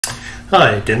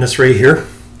Hi, Dennis Ray here.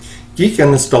 Geek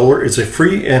Uninstaller is a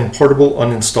free and portable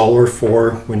uninstaller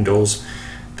for Windows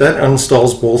that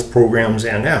uninstalls both programs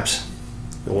and apps.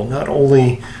 It will not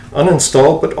only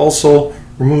uninstall but also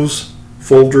removes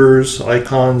folders,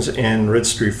 icons, and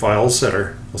registry files that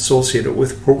are associated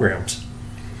with programs.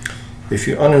 If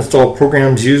you uninstall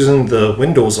programs using the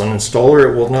Windows uninstaller,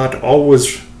 it will not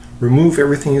always remove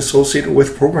everything associated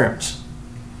with programs.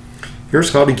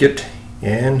 Here's how to get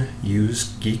and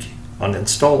use Geek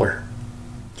Uninstaller.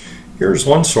 Here's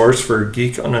one source for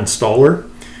Geek Uninstaller,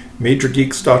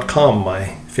 majorgeeks.com,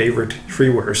 my favorite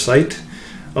freeware site.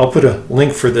 I'll put a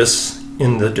link for this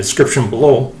in the description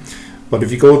below, but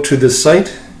if you go to this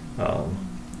site,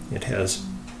 it has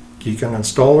Geek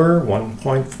Uninstaller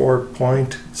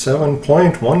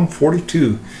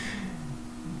 1.4.7.142.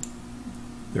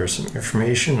 There's some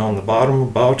information on the bottom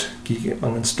about Geek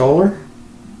Uninstaller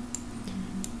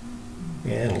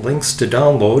and links to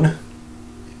download.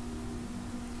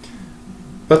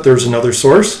 But there's another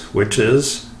source, which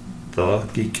is the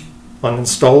Geek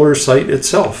Uninstaller site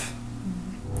itself.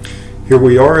 Here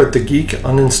we are at the Geek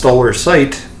Uninstaller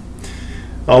site.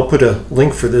 I'll put a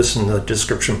link for this in the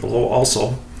description below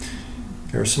also.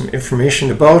 There's some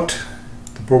information about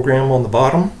the program on the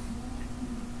bottom.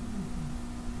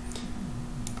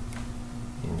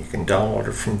 And you can download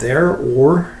it from there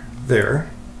or there.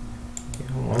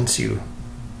 And once you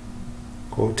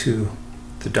go to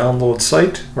the download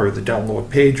site, or the download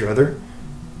page rather,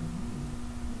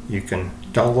 you can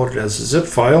download it as a zip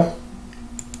file,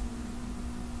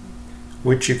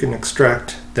 which you can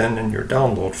extract then in your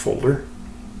download folder.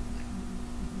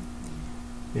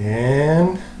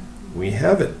 And we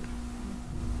have it.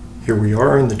 Here we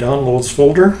are in the downloads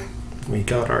folder. We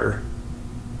got our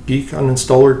Geek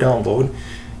Uninstaller download,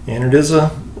 and it is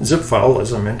a zip file,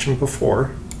 as I mentioned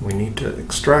before. We need to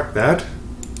extract that.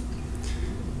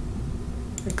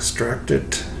 Extract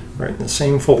it right in the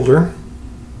same folder.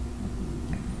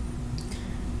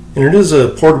 And it is a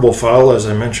portable file, as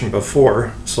I mentioned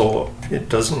before, so it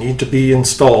doesn't need to be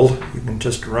installed. You can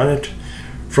just run it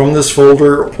from this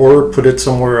folder or put it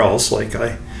somewhere else, like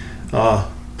I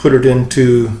put it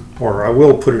into, or I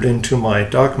will put it into my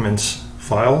documents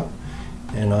file,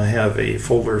 and I have a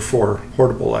folder for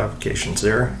portable applications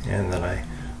there, and then I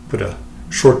put a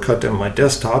shortcut in my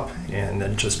desktop and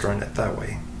then just run it that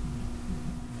way.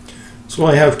 So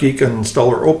I have Geek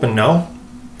Uninstaller open now.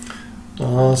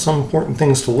 Some important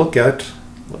things to look at,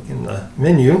 like in the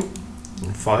menu,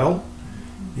 in File,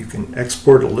 you can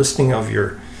export a listing of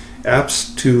your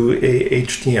apps to a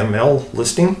HTML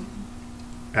listing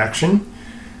action.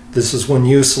 This is when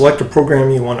you select a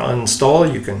program you want to uninstall,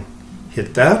 you can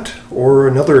hit that. Or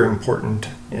another important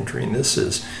entry in this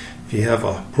is if you have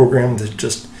a program that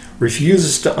just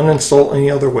refuses to uninstall any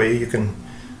other way, you can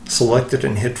select it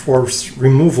and hit force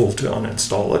removal to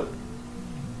uninstall it.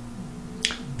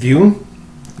 View,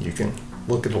 you can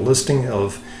look at a listing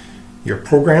of your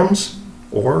programs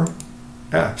or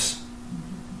apps.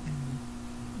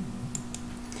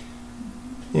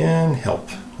 And Help,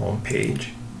 home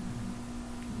page.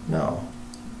 Now,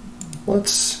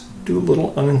 let's do a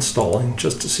little uninstalling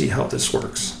just to see how this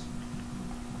works.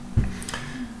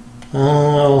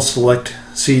 I'll select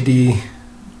CD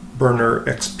Burner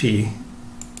XP.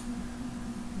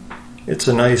 It's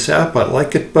a nice app, I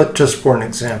like it, but just for an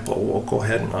example, we'll go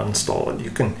ahead and uninstall it.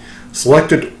 You can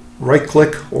select it, right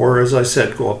click, or as I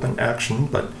said, go up in Action,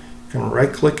 but you can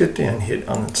right click it and hit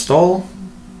uninstall.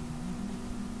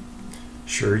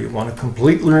 Sure, you want to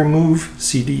completely remove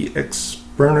CD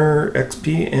Burner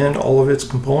XP and all of its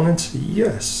components?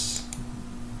 Yes.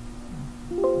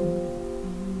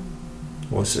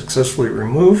 Was successfully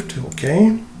removed,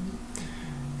 okay.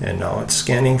 And now it's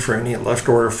scanning for any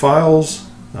leftover files,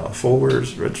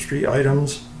 folders, registry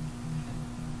items,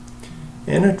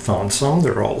 and it found some.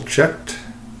 They're all checked,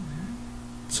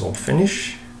 so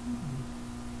finish.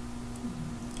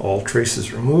 All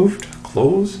traces removed,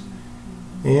 close,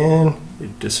 and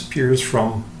it disappears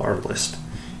from our list.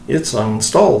 It's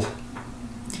uninstalled.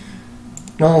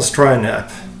 Now let's try an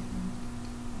app.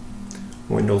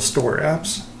 Windows Store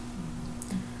apps.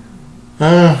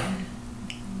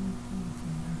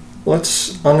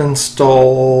 Let's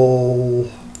uninstall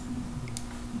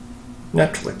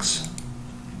Netflix.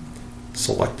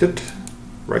 Select it,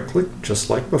 right click just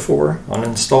like before,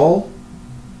 uninstall,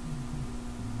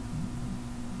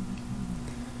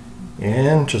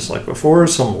 and just like before,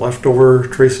 some leftover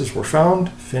traces were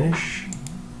found. Finish,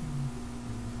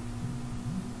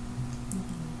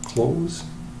 close,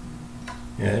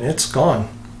 and it's gone.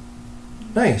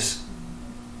 Nice.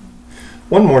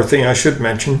 One more thing I should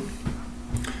mention.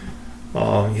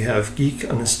 You have Geek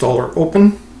Uninstaller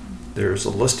open. there's a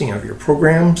listing of your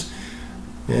programs,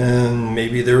 and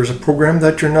maybe there's a program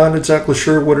that you're not exactly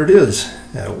sure what it is,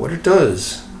 what it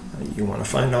does. You want to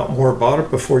find out more about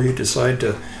it before you decide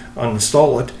to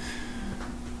uninstall it.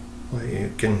 Well,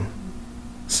 you can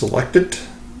select it,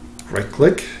 right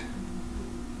click,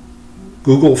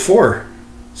 Google for.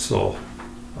 So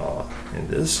in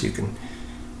this you can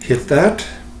hit that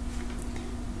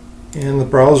and the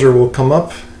browser will come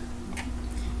up.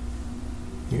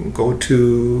 You can go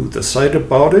to the site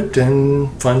about it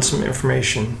and find some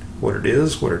information, what it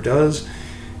is, what it does,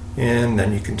 and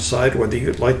then you can decide whether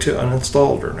you'd like to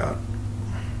uninstall it or not.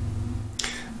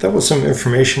 That was some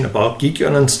information about Geek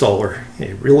Uninstaller,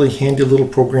 a really handy little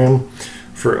program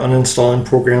for uninstalling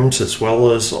programs as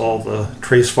well as all the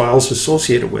trace files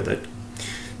associated with it.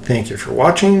 Thank you for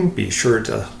watching. Be sure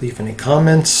to leave any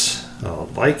comments,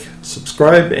 like,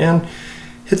 subscribe, and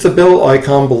hit the bell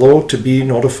icon below to be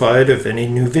notified of any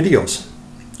new videos.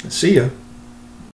 See ya.